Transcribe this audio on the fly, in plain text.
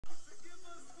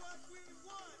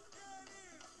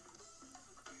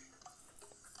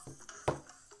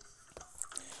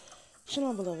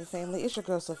Shalom, beloved family. It's your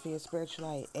girl Sophia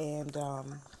Spiritualite, and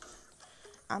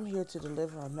I'm here to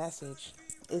deliver a message.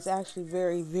 It's actually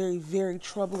very, very, very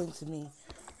troubling to me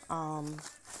um,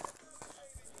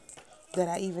 that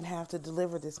I even have to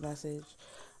deliver this message.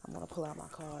 I'm going to pull out my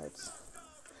cards,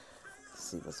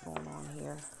 see what's going on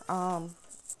here.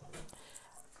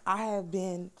 I have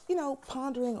been,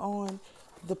 pondering on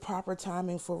the proper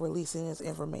timing for releasing this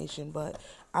information, but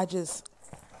I just,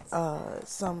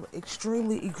 some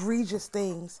extremely egregious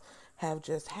things have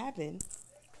just happened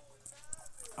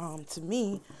to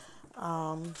me.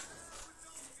 And,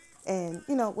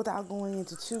 without going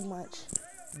into too much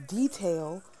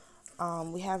detail,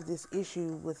 we have this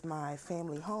issue with my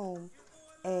family home.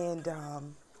 And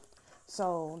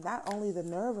so not only the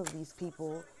nerve of these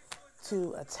people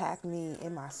to attack me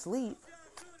in my sleep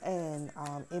and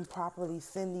improperly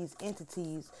send these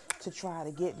entities to try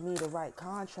to get me to write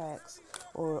contracts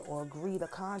or agree to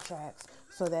contracts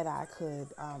so that I could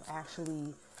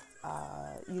actually,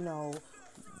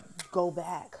 go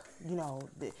back,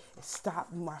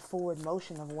 stop my forward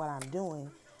motion of what I'm doing,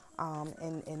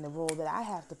 and the role that I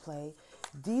have to play.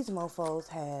 These mofos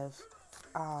have,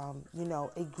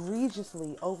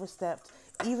 egregiously overstepped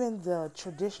even the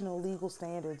traditional legal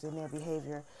standards in their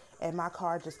behavior. And my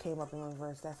card just came up in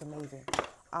reverse. That's amazing.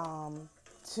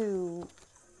 To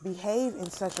behave in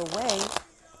such a way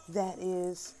that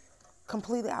is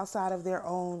completely outside of their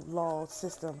own law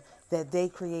system that they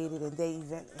created and they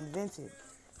invented.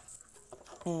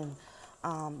 And,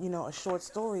 a short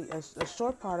story, a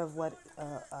short part of what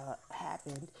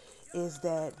happened is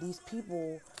that these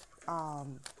people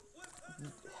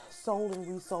sold and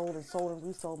resold and sold and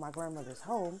resold my grandmother's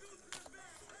home.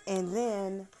 And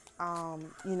then,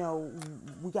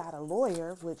 we got a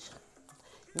lawyer, which,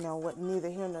 what neither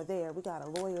here nor there. We got a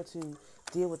lawyer to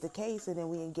deal with the case, and then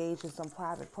we engaged in some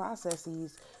private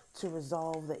processes to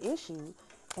resolve the issue.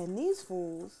 And these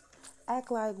fools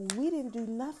act like we didn't do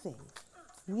nothing.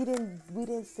 We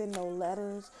didn't send no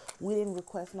letters. We didn't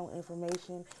request no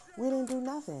information. We didn't do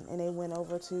nothing. And they went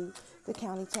over to the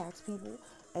county tax people,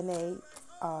 and they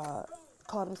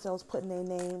called themselves putting their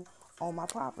name on my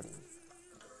property.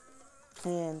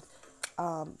 And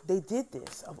they did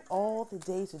this, of all the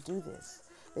days to do this.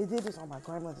 They did this on my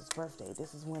grandmother's birthday.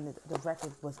 This is when the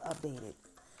record was updated.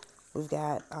 We've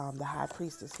got the high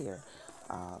priestess here.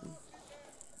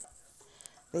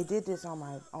 They did this on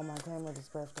my grandmother's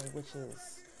birthday,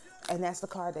 and that's the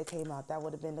card that came out. That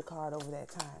would have been the card over that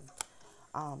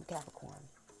time. Capricorn.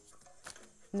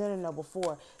 No,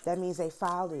 before. That means they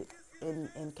filed it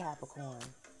in Capricorn.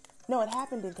 No, it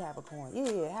happened in Capricorn. Yeah,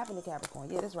 it happened in Capricorn.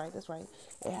 Yeah, that's right.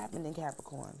 It happened in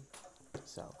Capricorn.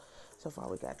 So far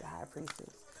we got the high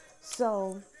priestess.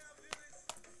 So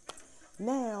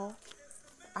now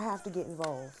I have to get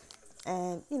involved.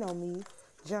 And, me,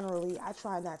 generally, I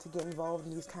try not to get involved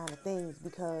in these kind of things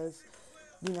because,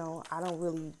 I don't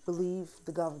really believe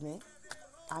the government.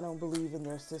 I don't believe in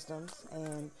their systems.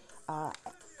 And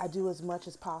I do as much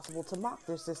as possible to mock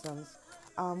their systems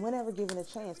whenever given a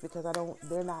chance, because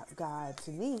they're not God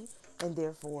to me, and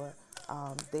therefore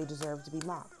they deserve to be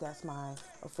mocked. That's my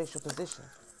official position.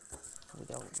 Here we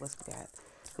go. What's we got?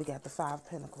 We got the 5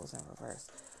 Pentacles in reverse.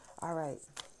 All right.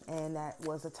 And that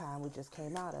was a time we just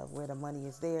came out of where the money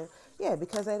is there. Yeah,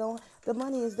 because the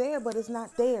money is there, but it's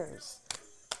not theirs.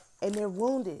 And they're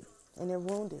wounded. And they're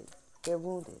wounded. They're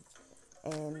wounded.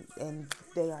 And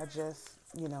they are just,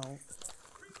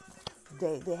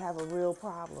 they have a real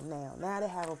problem now. Now they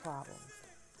have a problem.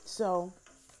 So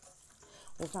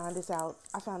we'll find this out.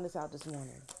 I found this out this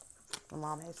morning. My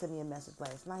mom had sent me a message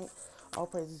last night. All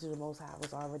praises to the Most High. I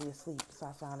was already asleep, so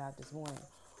I found out this morning.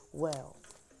 Well,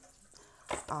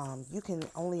 you can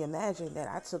only imagine that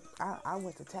I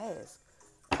went to task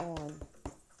on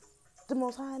the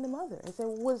Most High and the Mother and said,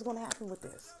 well, what is going to happen with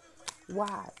this?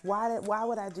 Why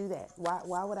would I do that?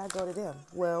 Why would I go to them?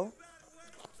 Well,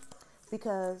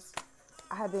 because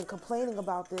I have been complaining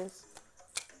about this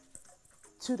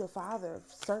to the Father,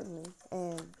 certainly,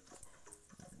 and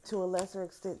to a lesser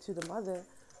extent to the Mother,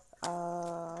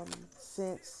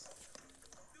 since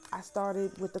I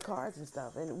started with the cards and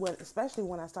stuff. And especially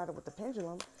when I started with the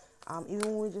pendulum, even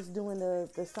when we were just doing the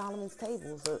Solomon's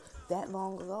tables that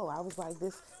long ago, I was like,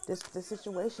 this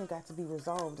situation got to be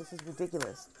resolved. This is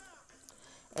ridiculous.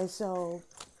 And so,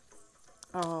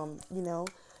 I'm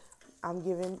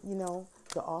given,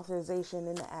 the authorization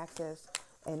and the access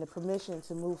and the permission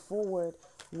to move forward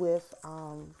with,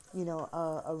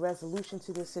 a resolution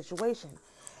to this situation.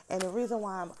 And the reason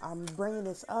why I'm bringing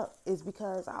this up is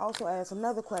because I also asked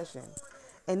another question.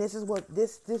 And this is what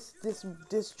this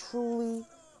truly,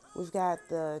 we've got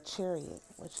the Chariot,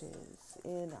 which is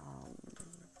in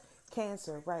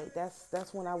Cancer, right?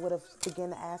 That's when I would have begun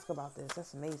to ask about this.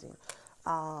 That's amazing.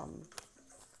 And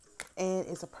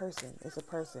it's a person. It's a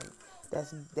person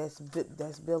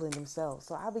that's building themselves.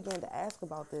 So I began to ask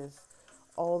about this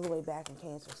all the way back in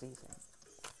Cancer season.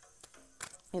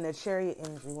 In the Chariot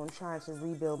energy, when I'm trying to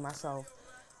rebuild myself,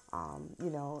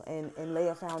 and lay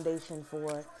a foundation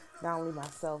for not only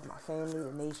myself, my family,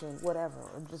 the nation, whatever.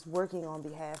 I'm just working on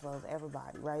behalf of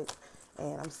everybody, right?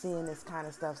 And I'm seeing this kind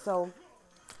of stuff. So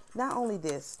not only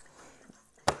this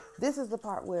is the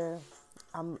part where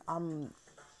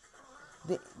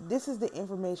this is the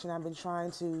information I've been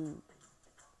trying to,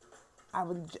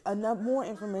 enough more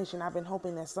information I've been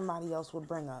hoping that somebody else would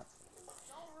bring up.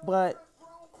 But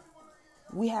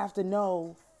we have to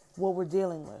know what we're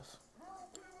dealing with.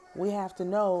 We have to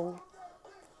know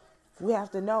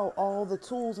all the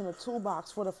tools in the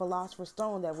toolbox for the Philosopher's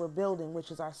Stone that we're building, which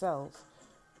is ourselves.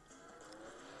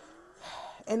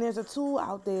 And there's a tool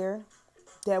out there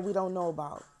that we don't know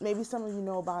about. Maybe some of you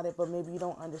know about it, but maybe you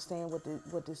don't understand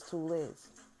what this tool is.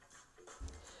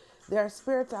 There are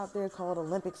spirits out there called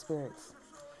Olympic spirits.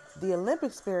 The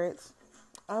Olympic spirits,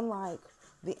 unlike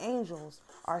the angels,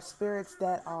 are spirits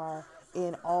that are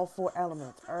in all four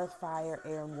elements: earth, fire,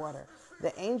 air, and water.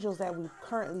 The angels that we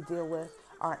currently deal with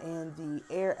are in the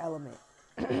air element.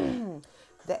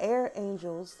 The air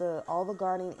angels, all the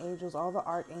guardian angels, all the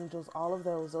archangels, all of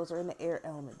those are in the air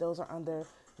element. Those are under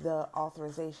the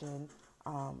authorization,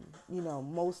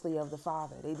 mostly of the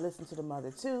Father. They listen to the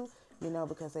Mother too,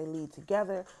 because they lead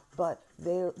together. But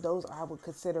those I would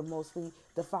consider mostly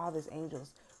the Father's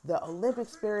angels. The Olympic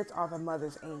spirits are the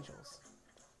Mother's angels.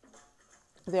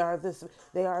 They are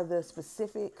the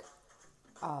specific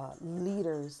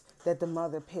leaders that the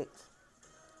Mother picked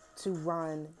to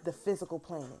run the physical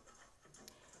planet.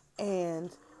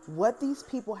 And what these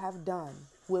people have done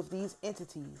with these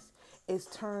entities is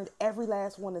turned every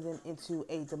last one of them into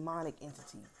a demonic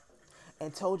entity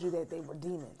and told you that they were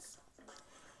demons.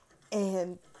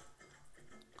 And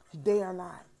they are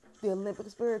not. The Olympic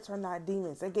spirits are not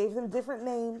demons. They gave them different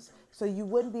names so you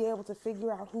wouldn't be able to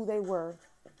figure out who they were.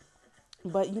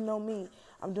 But you know me,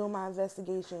 I'm doing my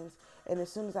investigations, and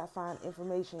as soon as I find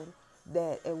information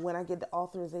and when I get the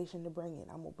authorization to bring it,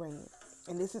 I'm going to bring it.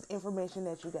 And this is information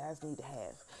that you guys need to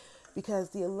have,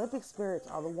 because the Olympic spirits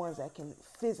are the ones that can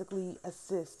physically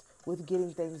assist with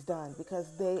getting things done,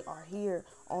 because they are here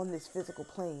on this physical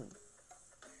plane.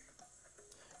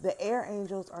 The air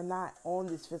angels are not on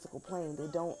this physical plane.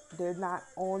 They're not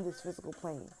on this physical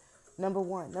plane. Number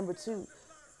one. Number two,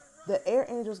 the air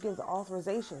angels give the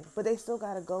authorization, but they still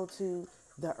got to go to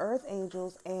the earth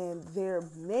angels, and there are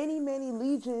many, many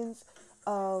legions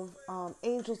of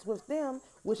angels with them,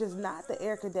 which is not the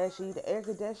Air Kadeshi. The Air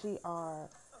Kadeshi are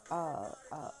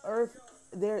earth.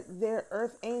 They're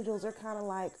earth angels. They're kind of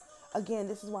like, again,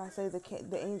 this is why I say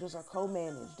the angels are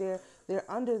co-managed. They're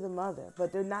under the Mother,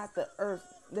 but they're not the earth.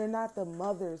 They're not the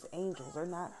Mother's angels. They're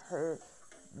not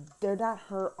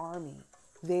her army.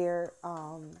 They're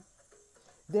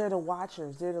the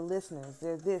watchers. They're the listeners.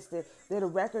 They're the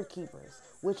record keepers,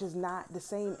 which is not the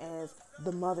same as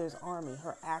the Mother's army,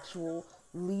 her actual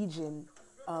legion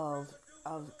of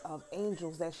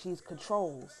angels that she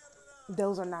controls.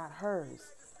 Those are not hers.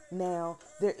 Now,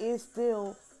 there is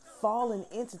still fallen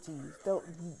entities, though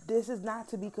this is not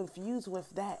to be confused with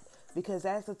that, because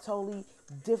that's a totally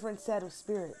different set of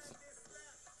spirits,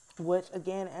 which,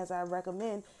 again, as I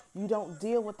recommend, you don't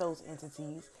deal with those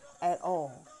entities at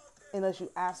all unless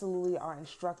you absolutely are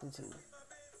instructed to,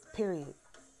 period.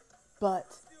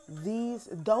 But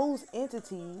those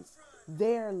entities,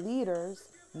 their leaders,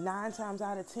 9 times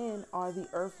out of 10 are the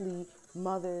earthly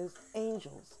Mother's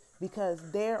angels, because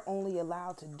they're only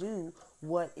allowed to do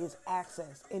what is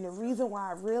accessed. And the reason why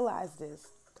I realized this,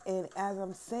 and as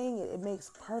I'm saying it, it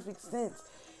makes perfect sense.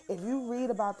 If you read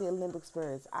about the Olympic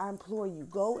spirits, I implore you,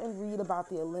 go and read about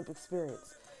the Olympic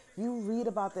spirits. You read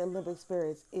about the Olympic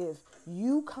spirits. If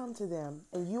you come to them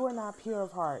and you are not pure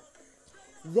of heart,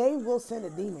 they will send a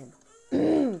demon.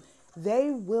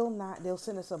 They'll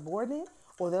send a subordinate,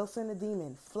 or they'll send a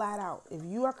demon flat out. If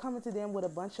you are coming to them with a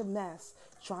bunch of mess,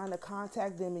 trying to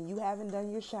contact them, and you haven't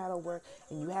done your shadow work,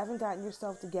 and you haven't gotten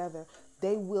yourself together,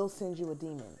 they will send you a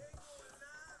demon.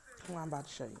 Well, I'm about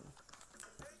to show you.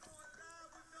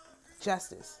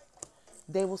 Justice.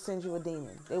 They will send you a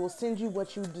demon. They will send you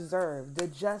what you deserve. The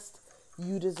just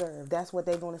you deserve. That's what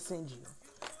they're going to send you.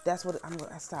 That's what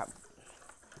I stop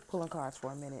pulling cards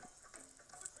for a minute.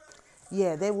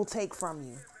 Yeah, they will take from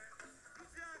you.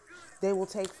 They will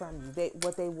take from you.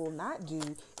 What they will not do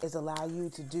is allow you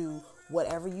to do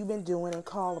whatever you've been doing and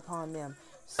call upon them.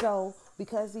 So,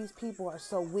 because these people are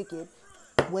so wicked,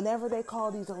 Whenever they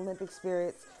call these Olympic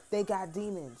spirits, they got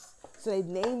demons. So they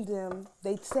named them,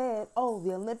 they said, oh,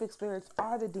 the Olympic spirits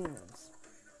are the demons.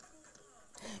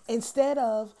 Instead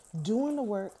of doing the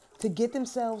work to get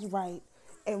themselves right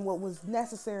and what was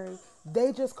necessary,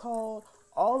 they just called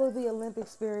all of the Olympic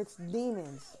spirits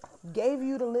demons, gave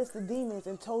you the list of demons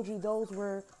and told you those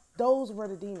were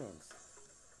the demons.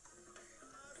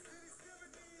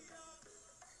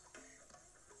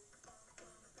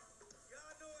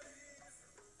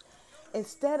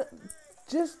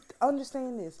 Just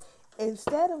understand this,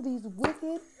 instead of these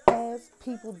wicked ass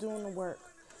people doing the work,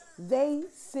 they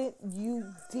sent you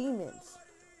demons.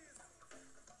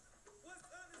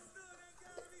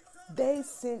 They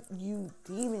sent you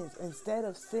demons instead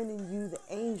of sending you the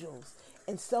angels.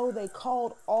 And so they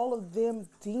called all of them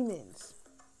demons,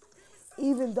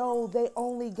 even though they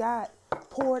only got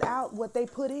poured out what they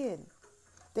put in.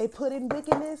 They put in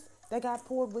wickedness, they got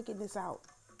poured wickedness out.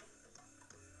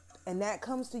 And that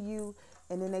comes to you,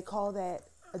 and then they call that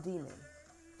a demon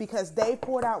because they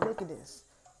poured out wickedness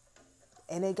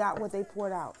and they got what they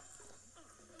poured out.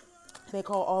 They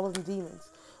call all of them demons,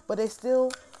 but they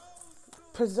still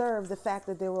preserve the fact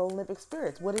that they were Olympic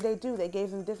spirits. What did they do? They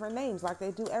gave them different names like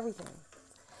they do everything.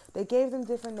 They gave them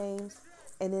different names,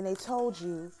 and then they told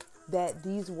you that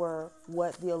these were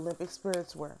what the Olympic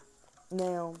spirits were.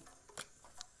 Now,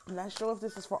 I'm not sure if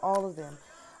this is for all of them.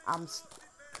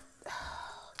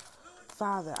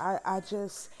 Father,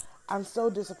 I'm so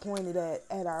disappointed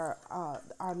at our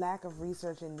lack of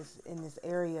research in this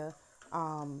area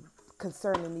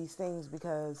concerning these things,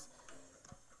 because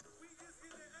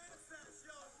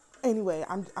anyway,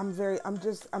 I'm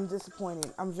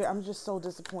disappointed. I'm just so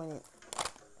disappointed.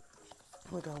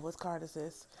 Here we go. What card is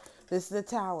this? This is the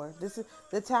Tower.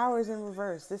 The Tower is in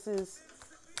reverse. This is,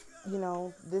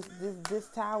 this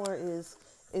tower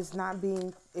is not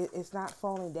being, it's not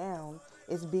falling down.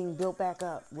 It's being built back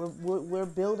up. We're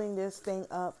building this thing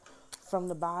up from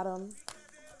the bottom,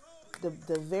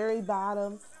 the very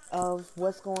bottom of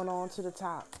what's going on to the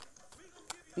top,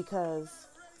 because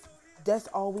that's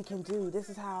all we can do. This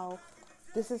is how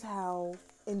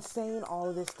insane all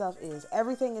of this stuff is.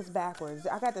 Everything is backwards.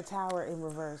 I got the Tower in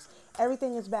reverse.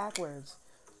 Everything is backwards.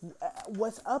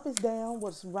 What's up is down.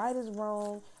 What's right is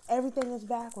wrong. Everything is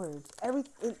backwards.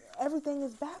 Everything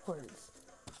is backwards.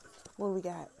 What do we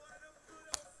got?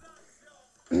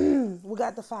 We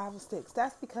got the Five of Sticks.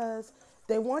 That's because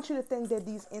they want you to think that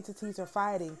these entities are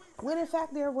fighting, when in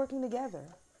fact they're working together.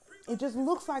 It just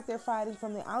looks like they're fighting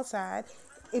from the outside.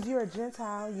 If you're a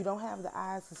Gentile, you don't have the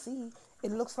eyes to see.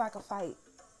 It looks like a fight.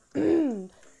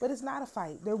 But it's not a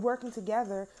fight. They're working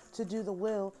together to do the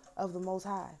will of the Most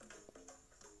High.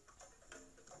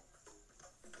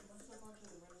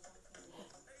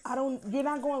 You're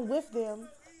not going with them.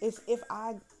 It's if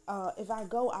I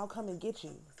go, I'll come and get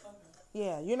you.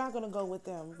 Yeah, you're not going to go with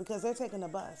them because they're taking the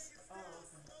bus.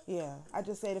 Yeah, I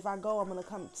just said if I go, I'm going to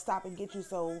come stop and get you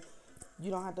so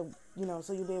you don't have to,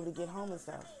 so you'll be able to get home and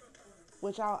stuff.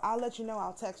 Which I'll let you know.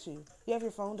 I'll text you. You have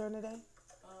your phone during the day?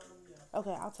 Yeah.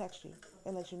 Okay, I'll text you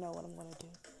and let you know what I'm going to do.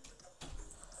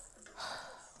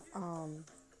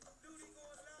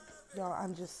 Y'all,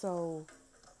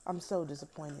 I'm so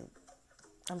disappointed.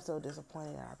 I'm so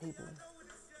disappointed at our people.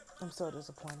 I'm so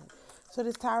disappointed. So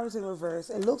this Tower's in reverse.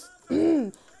 It looks,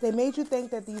 they made you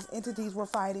think that these entities were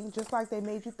fighting, just like they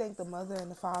made you think the mother and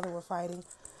the father were fighting.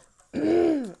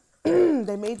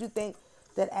 They made you think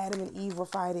that Adam and Eve were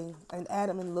fighting and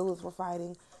Adam and Lilith were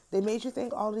fighting. They made you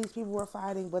think all of these people were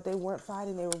fighting, but they weren't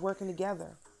fighting. They were working together.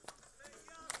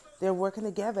 They're working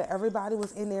together. Everybody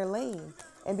was in their lane.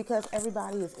 And because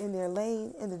everybody is in their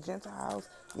lane, in the Gentiles,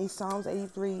 these Psalms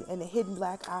 83 and the hidden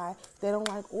black eye, they don't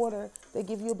like order. They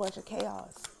give you a bunch of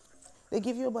chaos. They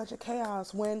give you a bunch of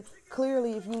chaos when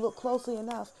clearly, if you look closely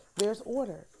enough, there's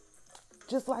order.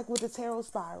 Just like with the tarot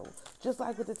spiral, just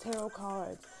like with the tarot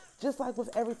cards, just like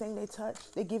with everything they touch,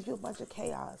 they give you a bunch of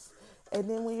chaos. And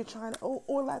then when you're trying to,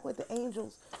 or like with the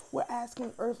angels, we're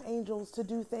asking earth angels to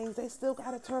do things. They still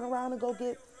got to turn around and go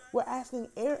get, we're asking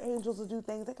air angels to do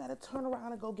things. They got to turn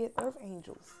around and go get earth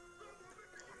angels.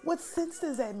 What sense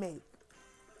does that make?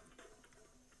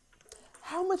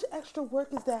 How much extra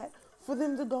work is that for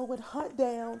them to go and hunt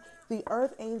down the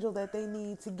earth angel that they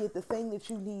need to get the thing that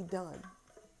you need done?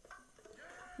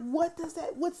 What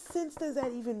sense does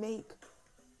that even make?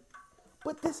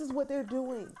 But this is what they're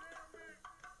doing.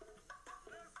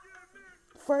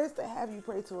 First, they have you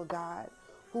pray to a God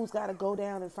who's got to go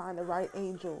down and find the right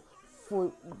angel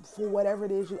for whatever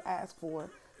it is you ask for.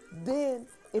 Then,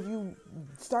 if you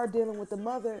start dealing with the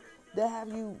mother, they have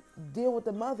you deal with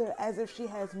the mother as if she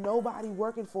has nobody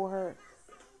working for her.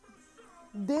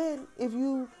 Then, if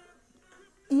you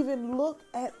even look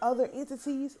at other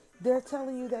entities, they're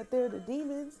telling you that they're the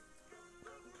demons.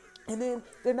 And then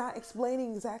they're not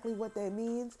explaining exactly what that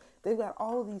means. They've got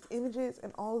all of these images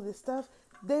and all of this stuff.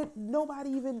 Nobody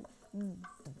even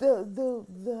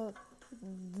the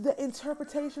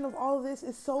interpretation of all of this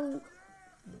is so,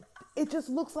 it just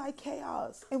looks like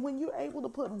chaos. And when you're able to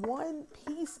put one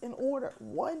piece in order,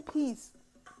 one piece,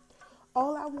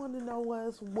 all I wanted to know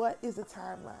was, what is a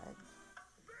timeline?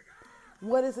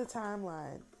 What is a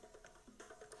timeline?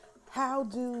 How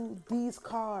do these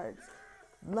cards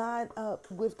line up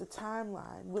with the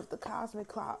timeline, with the cosmic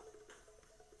clock?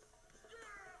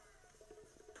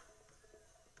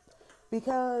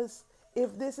 Because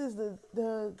if this is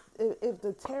if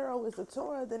the tarot is the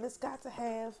Torah, then it's got to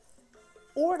have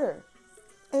order.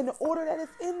 And the order that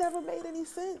it's in never made any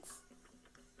sense.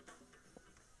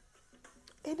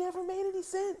 It never made any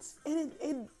sense.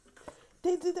 And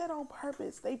they did that on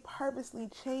purpose. They purposely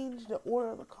changed the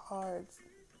order of the cards.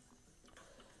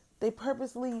 They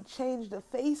purposely changed the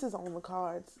faces on the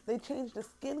cards. They changed the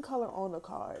skin color on the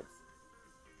cards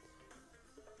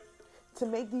to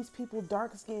make these people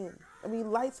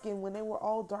light skinned when they were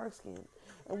all dark skinned.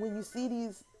 And when you see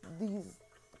these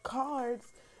cards,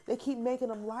 they keep making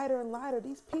them lighter and lighter.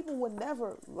 These people were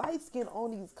never light skinned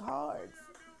on these cards.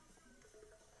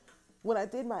 When I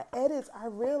did my edits, I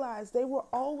realized they were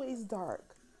always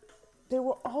dark. They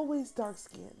were always dark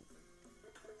skinned.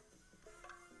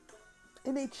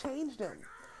 And they changed them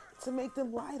to make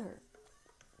them lighter.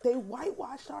 They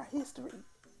whitewashed our history,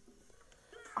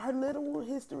 our literal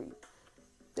history.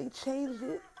 They changed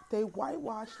it. They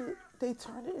whitewashed it. They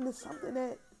turned it into something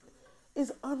that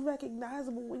is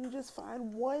unrecognizable when you just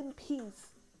find one piece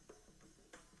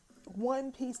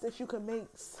that you can make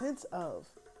sense of.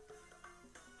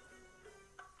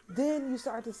 Then you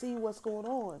start to see what's going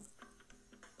on.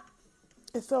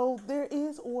 And so there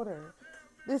is order.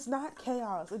 It's not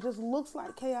chaos. It just looks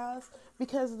like chaos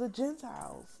because of the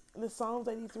Gentiles, the Psalms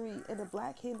 83 and the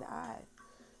black hidden eye.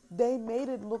 They made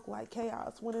it look like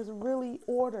chaos when it's really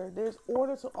order. There's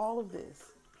order to all of this.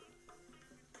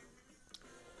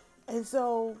 And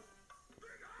so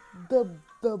the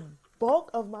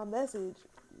bulk of my message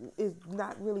is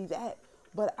not really that,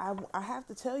 but I have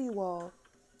to tell you all,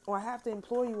 or I have to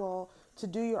implore you all to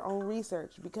do your own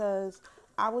research, because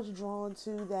I was drawn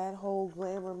to that whole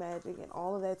glamour magic and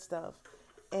all of that stuff.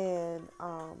 And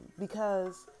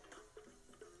because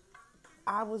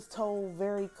I was told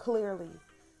very clearly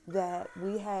that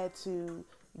we had to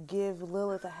give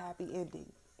Lilith a happy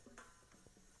ending.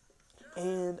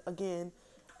 And again,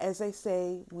 as they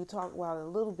say, we talked about it a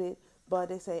little bit, but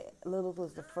they say Lilith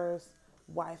was the first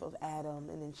wife of Adam,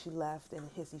 and then she left in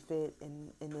a hissy fit,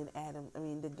 and then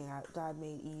God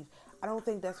made Eve. I don't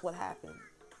think that's what happened.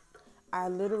 I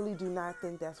literally do not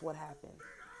think that's what happened.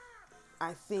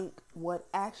 I think what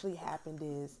actually happened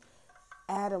is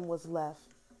Adam was left,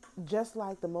 just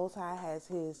like the Most High has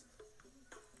his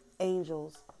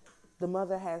angels. The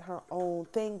mother had her own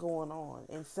thing going on.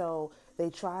 And so they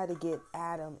tried to get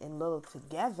Adam and Lilith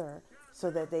together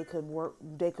so that they could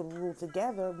rule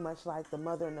together, much like the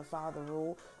mother and the father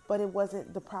rule. But it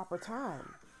wasn't the proper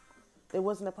time. It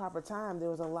wasn't the proper time.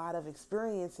 There was a lot of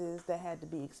experiences that had to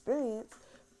be experienced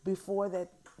before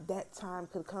that time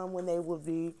could come when they would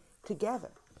be together.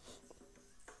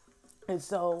 And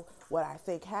so what I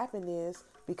think happened is,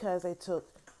 because they took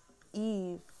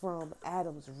Eve from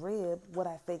Adam's rib, what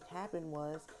I think happened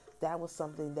was that was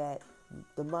something that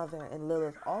the mother and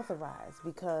Lilith authorized,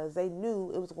 because they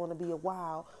knew it was going to be a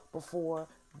while before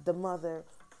the mother,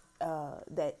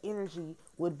 that energy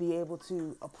would be able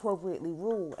to appropriately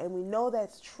rule. And we know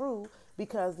that's true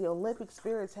because the Olympic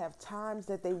spirits have times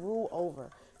that they rule over.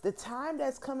 The time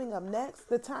that's coming up next,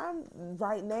 the time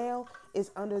right now is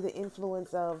under the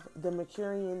influence of the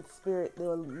Mercurian spirit,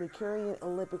 the Mercurian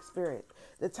Olympic spirit.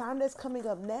 The time that's coming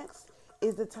up next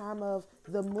is the time of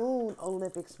the moon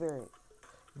Olympic spirit.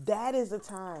 That is the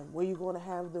time where you're going to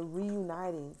have the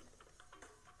reuniting,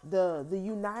 the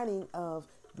uniting of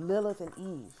Lilith and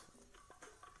Eve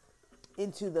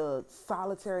into the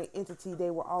solitary entity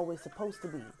they were always supposed to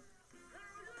be.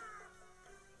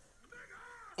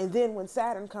 And then when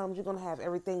Saturn comes, you're going to have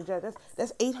everything judged.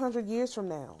 That's 800 years from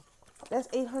now. That's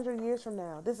 800 years from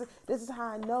now. This is how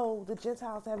I know the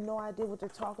Gentiles have no idea what they're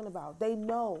talking about. They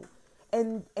know.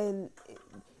 And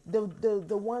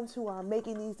the ones who are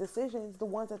making these decisions, the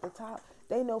ones at the top,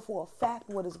 they know for a fact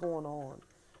what is going on.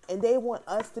 And they want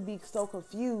us to be so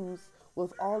confused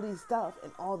with all these stuff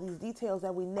and all these details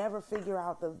that we never figure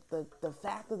out the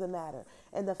fact of the matter.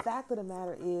 And the fact of the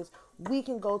matter is, we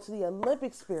can go to the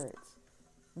Olympic spirits.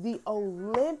 The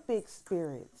Olympic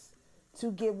spirits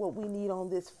to get what we need on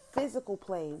this physical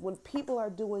plane. When people are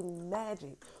doing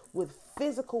magic with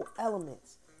physical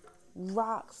elements,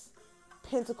 rocks,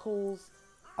 pentacles,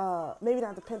 maybe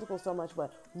not the pentacles so much,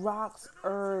 but rocks,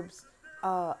 herbs,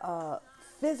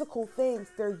 physical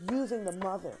things, they're using the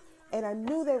mother. And I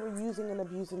knew they were using and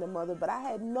abusing the mother, but I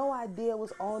had no idea it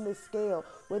was on this scale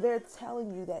where they're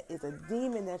telling you that it's a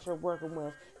demon that you're working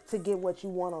with to get what you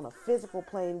want on a physical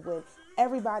plane, when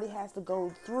everybody has to go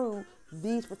through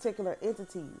these particular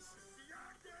entities.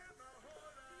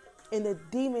 And the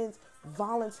demons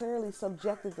voluntarily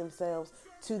subjected themselves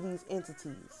to these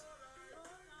entities.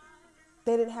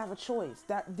 They didn't have a choice.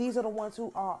 These are the ones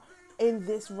who are in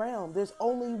this realm. There's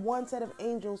only one set of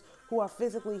angels who are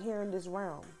physically here in this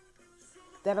realm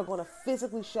that are going to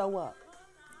physically show up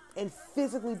and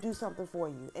physically do something for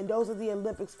you. And those are the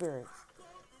Olympic spirits.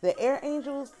 The air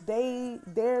angels, they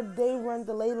run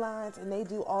the ley lines and they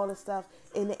do all the stuff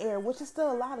in the air, which is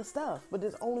still a lot of stuff. But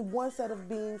there's only one set of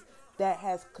beings that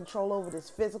has control over this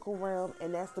physical realm,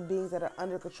 and that's the beings that are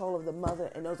under control of the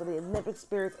mother, and those are the Olympic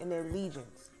spirits and their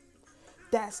legions.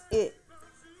 That's it.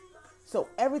 So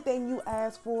everything you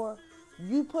ask for,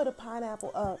 you put a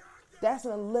pineapple up, that's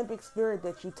an Olympic spirit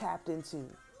that you tapped into.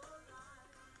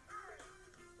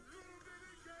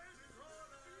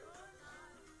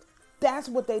 That's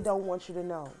what they don't want you to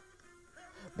know.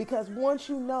 Because once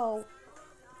you know,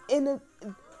 in the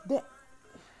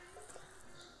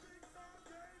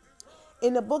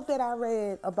book that I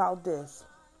read about this,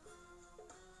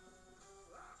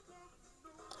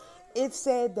 it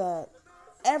said that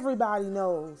everybody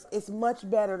knows it's much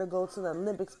better to go to the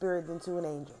Olympic spirit than to an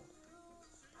angel.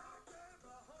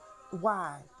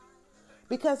 Why?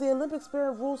 Because the Olympic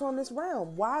spirit rules on this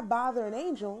realm. Why bother an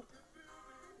angel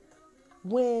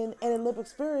when an Olympic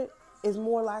spirit is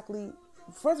more likely?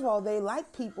 First of all, they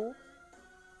like people.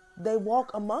 They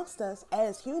walk amongst us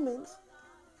as humans,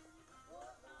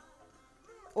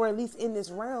 or at least in this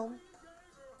realm,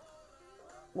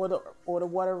 or the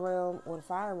water realm, or the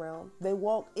fire realm. They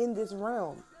walk in this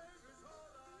realm.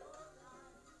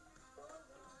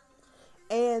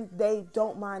 And they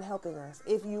don't mind helping us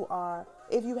if you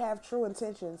have true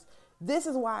intentions. This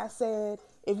is why I said,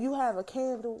 if you have a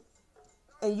candle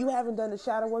and you haven't done the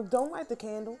shadow work, don't light the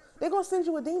candle. They're going to send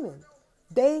you a demon.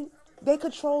 They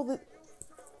control the,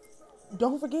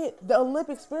 don't forget, the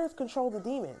Olympic spirits control the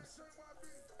demons.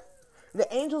 The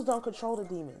angels don't control the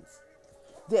demons.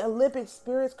 The Olympic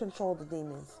spirits control the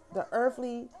demons.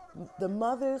 The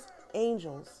mother's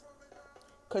angels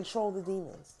control the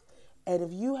demons. And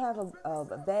if you have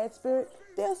a bad spirit,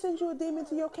 they'll send you a demon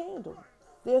to your candle.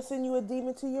 They'll send you a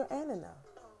demon to your anana.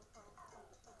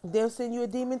 They'll send you a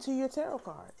demon to your tarot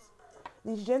cards.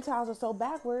 These Gentiles are so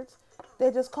backwards,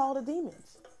 they just call the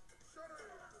demons.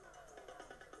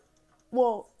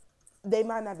 Well, they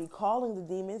might not be calling the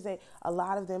demons. A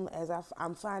lot of them, as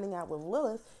I'm finding out with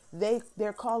Lilith,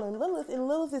 they're calling Lilith, and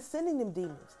Lilith is sending them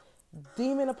demons.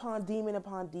 Demon upon demon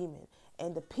upon demon.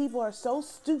 And the people are so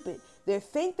stupid. They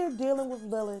think they're dealing with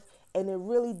Lilith, and they're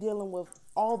really dealing with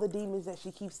all the demons that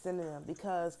she keeps sending them,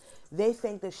 because they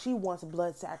think that she wants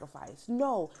blood sacrifice.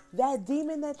 No, that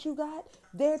demon that you got,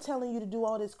 they're telling you to do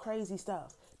all this crazy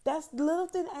stuff.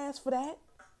 Lilith didn't ask for that.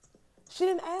 She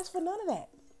didn't ask for none of that.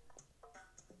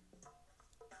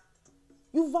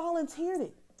 You volunteered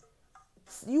it.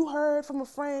 You heard from a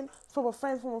friend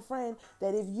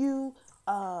that if you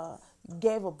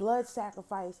gave a blood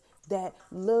sacrifice, that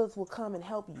Lilith will come and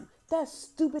help you. That's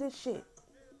stupid as shit.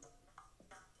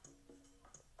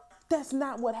 That's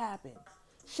not what happened.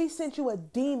 She sent you a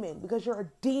demon because you're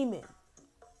a demon.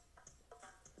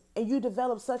 And you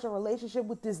develop such a relationship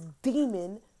with this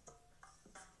demon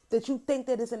that you think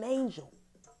that it's an angel.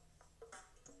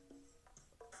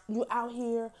 You out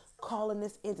here calling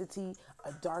this entity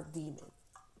a dark demon.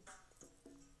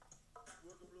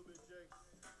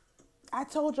 I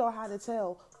told y'all how to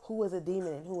tell who was a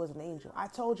demon and who was an angel. I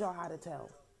told y'all how to tell.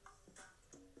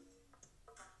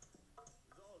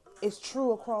 It's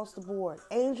true across the board.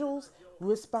 Angels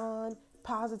respond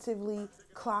positively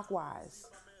clockwise.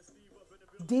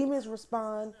 Demons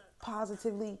respond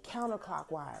positively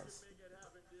counterclockwise.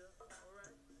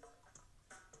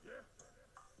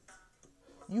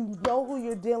 You know who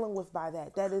you're dealing with by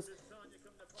that. That is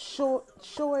sure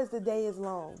as the day is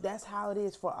long. That's how it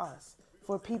is for us,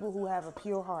 for people who have a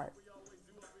pure heart.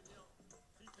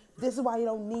 This is why you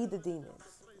don't need the demons.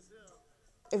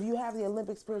 If you have the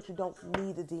Olympic spirit, you don't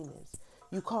need the demons.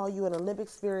 You call you an Olympic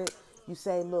spirit. You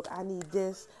say, look, I need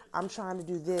this. I'm trying to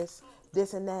do this,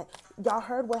 this and that. Y'all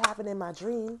heard what happened in my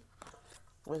dream.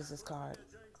 What is this card?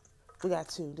 We got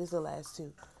two. This is the last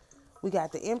two. We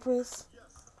got the Empress.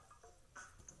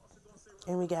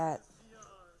 And we got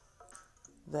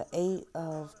The Eight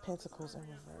of Pentacles in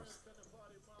reverse.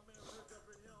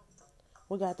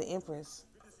 We got the Empress.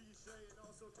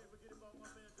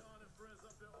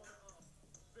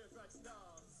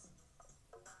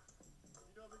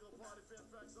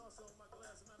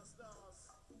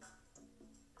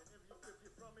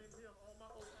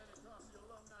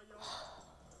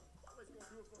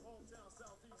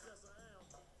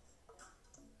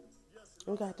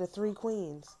 We got the Three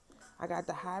Queens. I got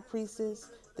the High Priestess,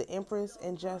 the Empress,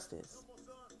 and Justice.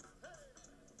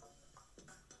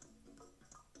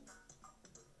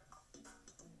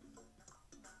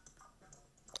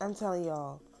 I'm telling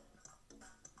y'all,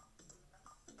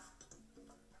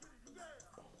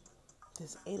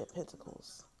 this Eight of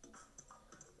Pentacles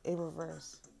in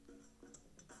reverse.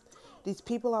 These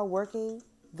people are working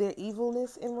their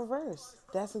evilness in reverse.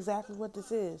 That's exactly what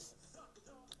this is.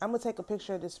 I'm going to take a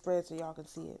picture of this spread so y'all can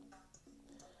see it.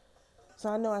 So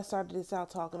I know I started this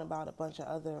out talking about a bunch of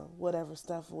other whatever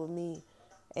stuff with me.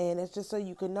 And it's just so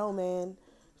you can know, man,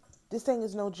 this thing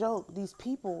is no joke. These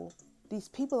people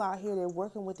out here, they're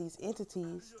working with these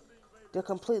entities. They're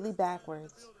completely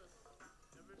backwards.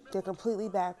 They're completely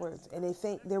backwards. And they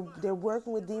think they're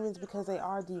working with demons because they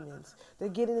are demons. They're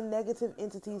getting the negative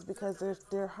entities because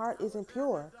their heart isn't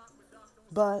pure.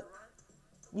 But,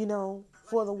 you know,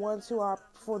 for the ones who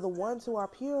are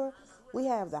pure, we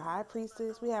have the High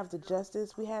Priestess, we have the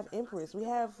Justice, we have Empress, we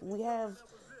have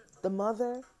the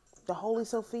Mother, the Holy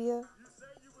Sophia,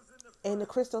 and the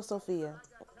Crystal Sophia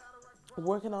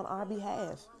working on our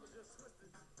behalf.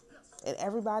 And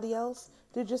everybody else,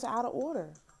 they're just out of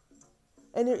order.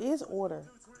 And there is order.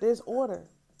 There's order.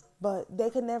 But they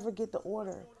can never get the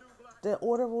order. The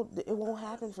order it won't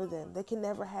happen for them. They can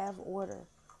never have order.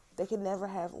 They can never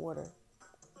have order.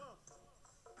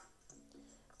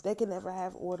 They can never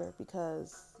have order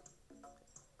because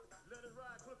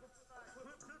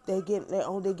they get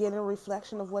a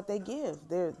reflection of what they give.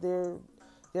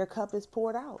 Their cup is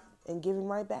poured out and given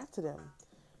right back to them.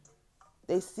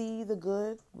 They see the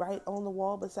good right on the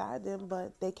wall beside them,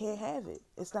 but they can't have it.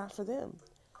 It's not for them.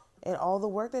 And all the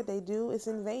work that they do is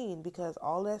in vain because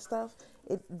all that stuff,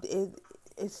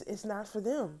 it's not for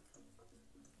them.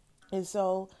 And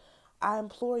so I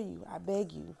implore you, I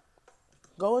beg you,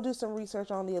 go and do some research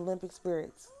on the Olympic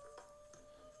spirits.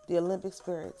 The Olympic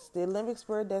spirits. The Olympic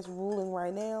spirit that's ruling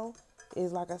right now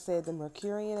is, like I said, the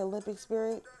Mercurian Olympic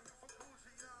spirit.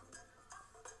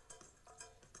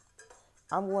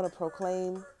 I'm going to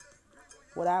proclaim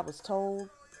what I was told,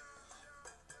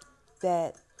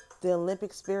 that the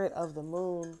Olympic spirit of the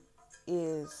moon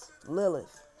is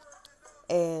Lilith.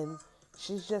 And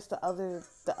she's just the other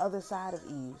side of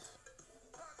Eve.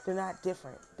 They're not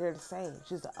different. They're the same.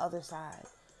 She's the other side.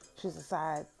 She's the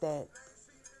side that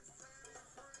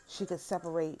she could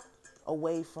separate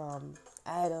away from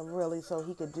Adam, really, so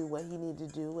he could do what he needed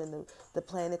to do and the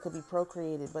planet could be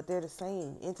procreated. But they're the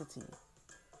same entity.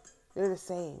 They're the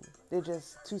same. They're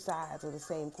just two sides of the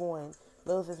same coin.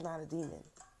 Lilith is not a demon.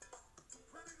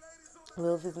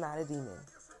 Lilith is not a demon.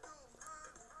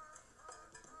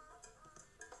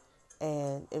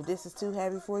 And if this is too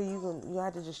heavy for you, you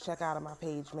have to just check out on my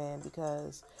page, man,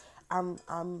 because I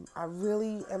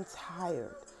really am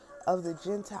tired of the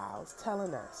Gentiles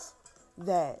telling us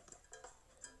that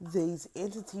these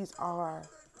entities are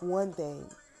one thing,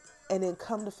 and then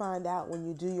come to find out when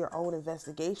you do your own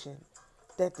investigation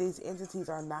that these entities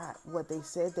are not what they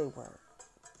said they were.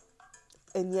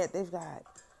 And yet they've got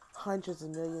hundreds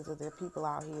of millions of their people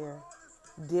out here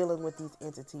dealing with these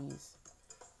entities,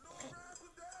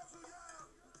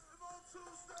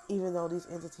 even though these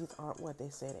entities aren't what they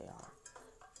say they are.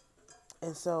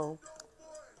 And so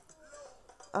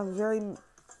I'm very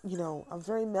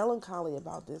melancholy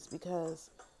about this because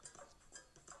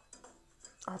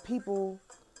our people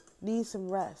need some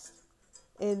rest.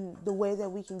 And the way that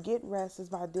we can get rest is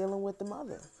by dealing with the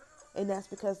mother. And that's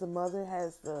because the mother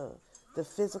has the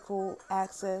physical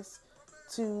access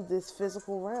to this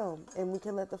physical realm. And we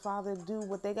can let the father do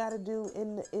what they got to do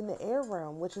in the air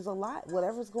realm, which is a lot.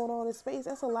 Whatever's going on in space,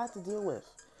 that's a lot to deal with.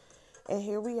 And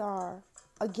here we are,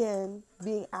 again,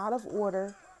 being out of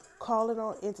order, calling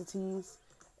on entities,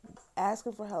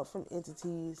 asking for help from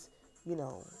entities,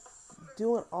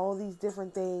 doing all these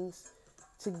different things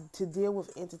to deal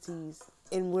with entities.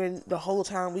 And when the whole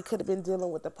time we could have been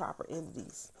dealing with the proper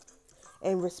entities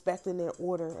and respecting their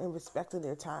order and respecting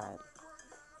their time.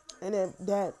 And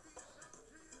that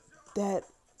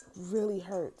really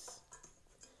hurts.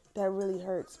 That really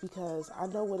hurts because I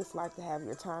know what it's like to have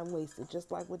your time wasted,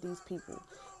 just like with these people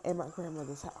in my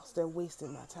grandmother's house. They're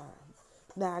wasting my time.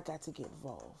 Now I got to get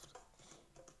involved.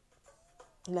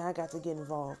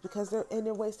 Because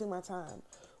they're wasting my time.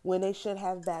 When they should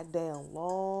have backed down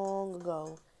long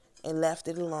ago and left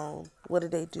it alone, what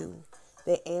did they do?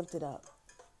 They amped it up.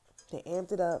 They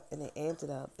amped it up and they amped it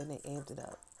up and they amped it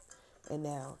up. And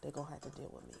now they're going to have to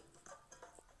deal with me.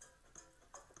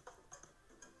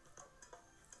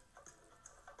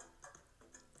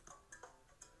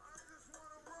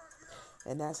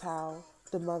 And that's how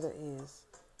the mother is.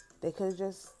 They could have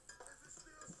just,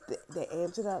 they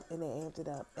amped it up and they amped it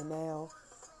up. And now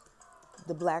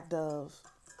the black dove,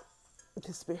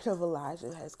 the spirit of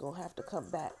Elijah is going to have to come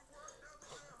back.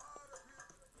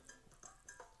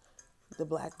 The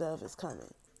black dove is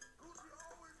coming.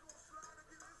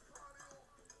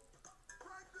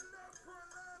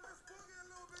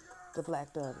 The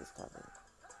black dove is coming.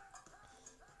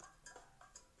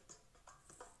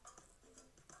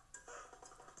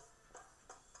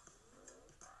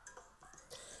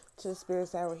 To the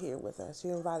spirits that were here with us,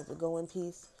 you're invited to go in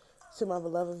peace. To my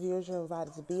beloved viewers, you're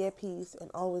invited to be at peace,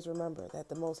 and always remember that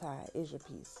the Most High is your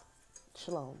peace.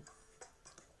 Shalom.